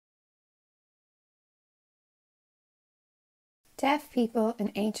Deaf people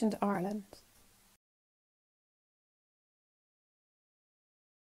in ancient Ireland.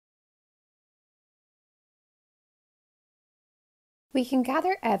 We can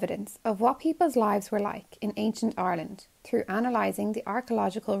gather evidence of what people's lives were like in ancient Ireland through analysing the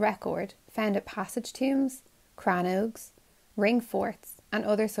archaeological record found at passage tombs, crannogs, ring forts and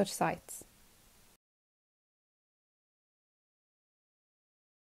other such sites.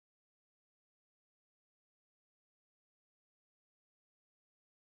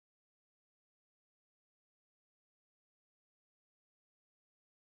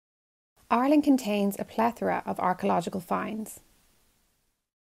 Ireland contains a plethora of archaeological finds.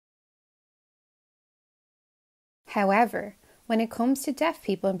 However, when it comes to deaf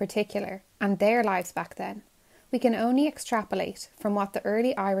people in particular, and their lives back then, we can only extrapolate from what the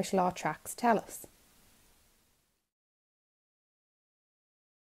early Irish law tracts tell us.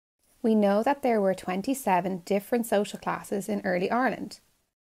 We know that there were 27 different social classes in early Ireland,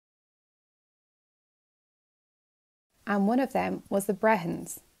 and one of them was the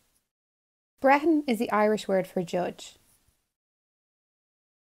Brehons. Brehon is the Irish word for judge.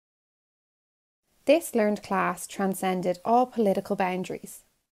 This learned class transcended all political boundaries.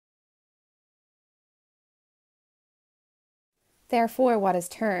 Therefore, what is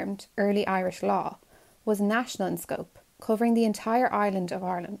termed early Irish law was national in scope, covering the entire island of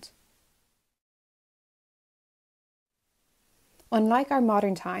Ireland. Unlike our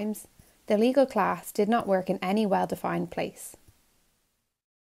modern times, the legal class did not work in any well-defined place.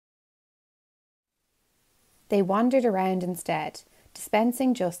 They wandered around instead,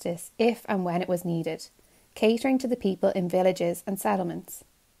 dispensing justice if and when it was needed, catering to the people in villages and settlements.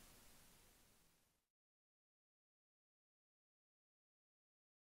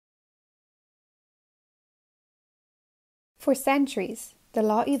 For centuries, the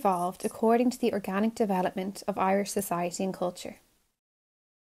law evolved according to the organic development of Irish society and culture.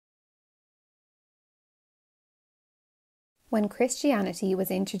 When Christianity was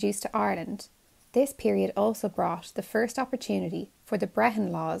introduced to Ireland, this period also brought the first opportunity for the Brehon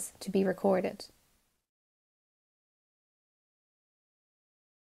laws to be recorded.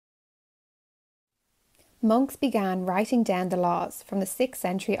 Monks began writing down the laws from the 6th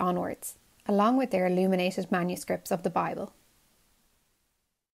century onwards, along with their illuminated manuscripts of the Bible.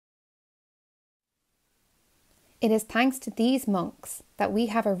 It is thanks to these monks that we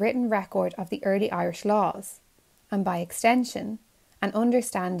have a written record of the early Irish laws, and by extension, an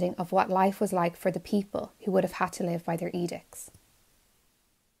understanding of what life was like for the people who would have had to live by their edicts.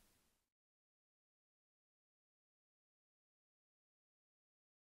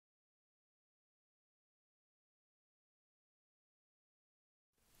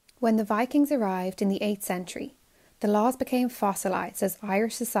 When the Vikings arrived in the 8th century, the laws became fossilised as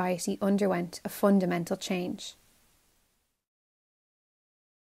Irish society underwent a fundamental change.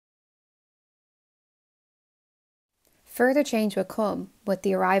 Further change would come with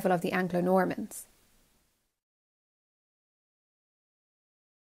the arrival of the Anglo-Normans.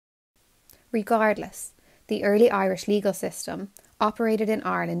 Regardless, the early Irish legal system operated in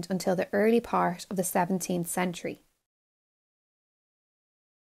Ireland until the early part of the 17th century.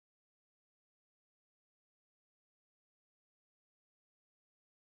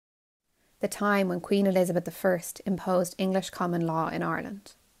 The time when Queen Elizabeth I imposed English common law in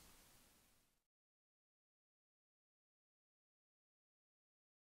Ireland.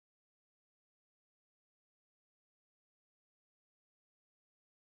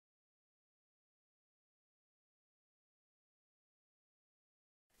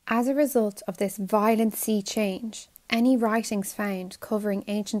 As a result of this violent sea change, any writings found covering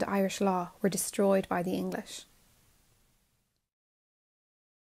ancient Irish law were destroyed by the English.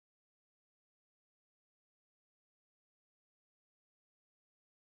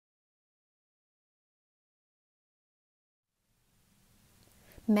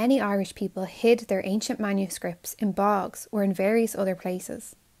 Many Irish people hid their ancient manuscripts in bogs or in various other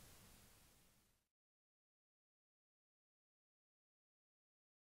places.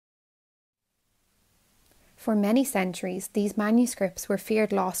 For many centuries, these manuscripts were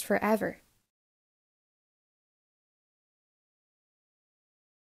feared lost forever.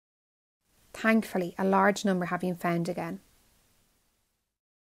 Thankfully, a large number have been found again.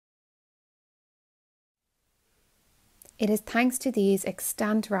 It is thanks to these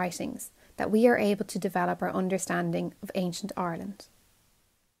extant writings that we are able to develop our understanding of ancient Ireland.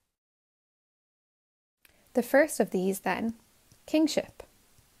 The first of these, then, kingship.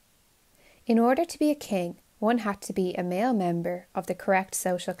 In order to be a king, one had to be a male member of the correct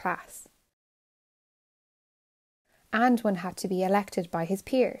social class, and one had to be elected by his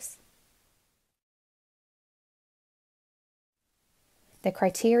peers. The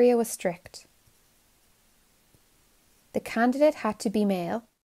criteria was strict. The candidate had to be male,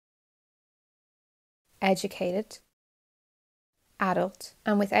 educated, adult,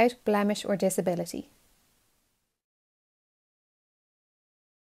 and without blemish or disability.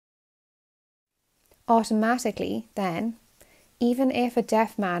 Automatically, then, even if a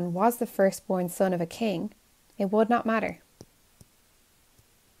deaf man was the firstborn son of a king, it would not matter.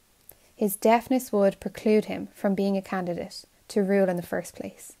 His deafness would preclude him from being a candidate to rule in the first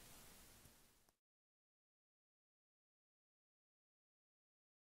place.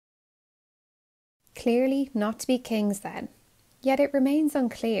 Clearly not to be kings then, yet it remains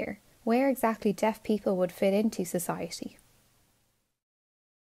unclear where exactly deaf people would fit into society.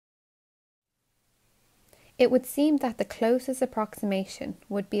 It would seem that the closest approximation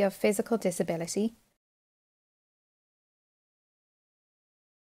would be of physical disability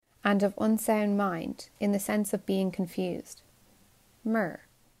and of unsound mind in the sense of being confused. Myrrh.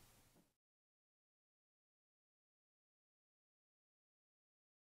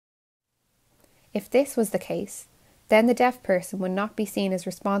 If this was the case, then the deaf person would not be seen as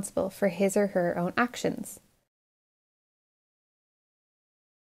responsible for his or her own actions.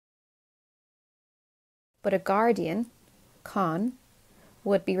 But a guardian, con,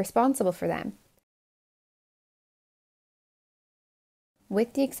 would be responsible for them,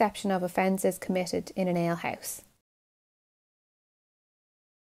 with the exception of offences committed in an alehouse.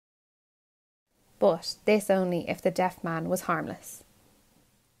 But this only if the deaf man was harmless.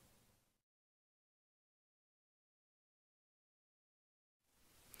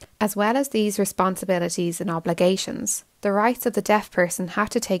 As well as these responsibilities and obligations, the rights of the deaf person had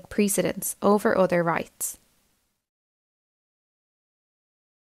to take precedence over other rights.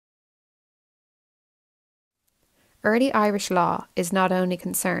 Early Irish law is not only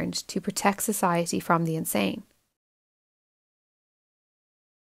concerned to protect society from the insane.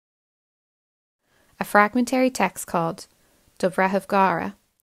 A fragmentary text called Do Brethbh Gara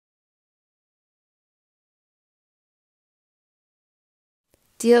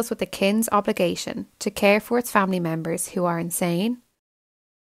deals with the kin's obligation to care for its family members who are insane,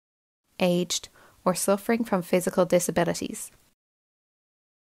 aged, or suffering from physical disabilities.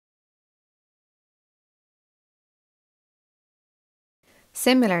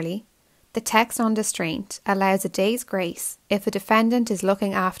 Similarly, the text on distraint allows a day's grace if a defendant is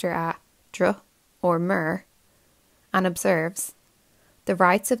looking after a dru or mur and observes the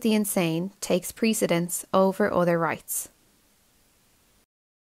rights of the insane takes precedence over other rights.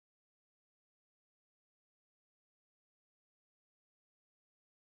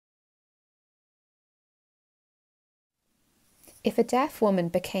 If a deaf woman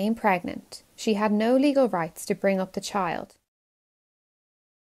became pregnant, she had no legal rights to bring up the child.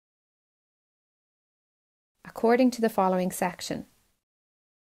 According to the following section,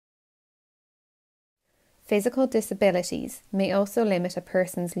 physical disabilities may also limit a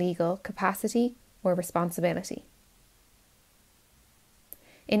person's legal capacity or responsibility.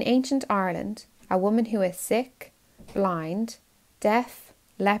 In ancient Ireland, a woman who is sick, blind, deaf,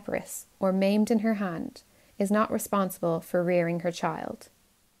 leprous, or maimed in her hand is not responsible for rearing her child.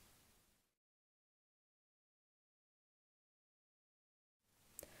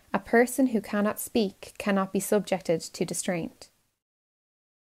 A person who cannot speak cannot be subjected to distraint.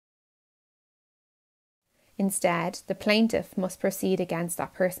 Instead, the plaintiff must proceed against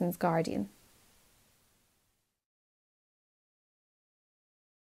that person's guardian.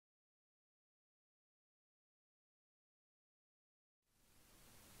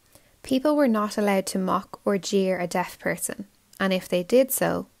 People were not allowed to mock or jeer a deaf person, and if they did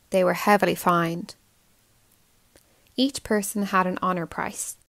so, they were heavily fined. Each person had an honour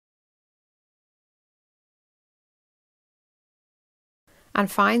price, and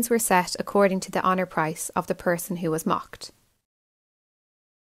fines were set according to the honour price of the person who was mocked.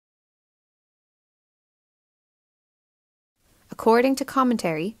 According to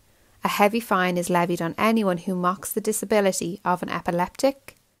commentary, a heavy fine is levied on anyone who mocks the disability of an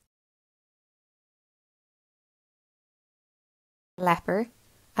epileptic, a leper,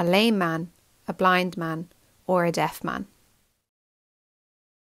 a lame man, a blind man, or a deaf man.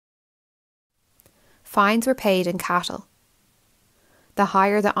 Fines were paid in cattle. The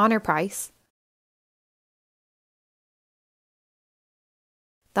higher the honour price,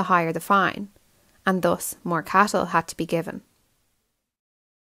 the higher the fine, and thus more cattle had to be given.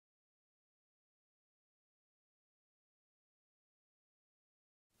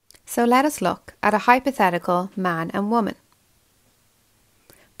 So let us look at a hypothetical man and woman.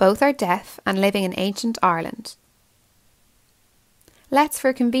 Both are deaf and living in ancient Ireland. Let's,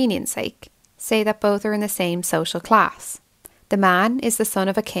 for convenience sake, say that both are in the same social class, The man is the son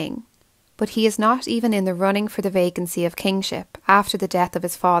of a king, but he is not even in the running for the vacancy of kingship after the death of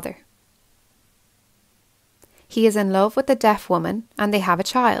his father. He is in love with the deaf woman and they have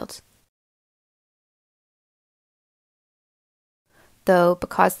a child. Though,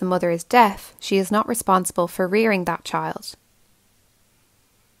 because the mother is deaf, she is not responsible for rearing that child.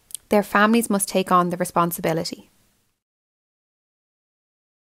 Their families must take on the responsibility.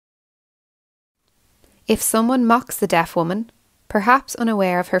 If someone mocks the deaf woman, perhaps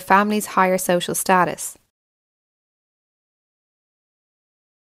unaware of her family's higher social status,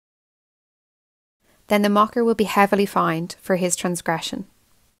 then the mocker will be heavily fined for his transgression.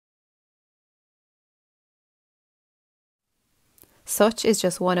 Such is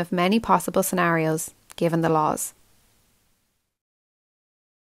just one of many possible scenarios given the laws.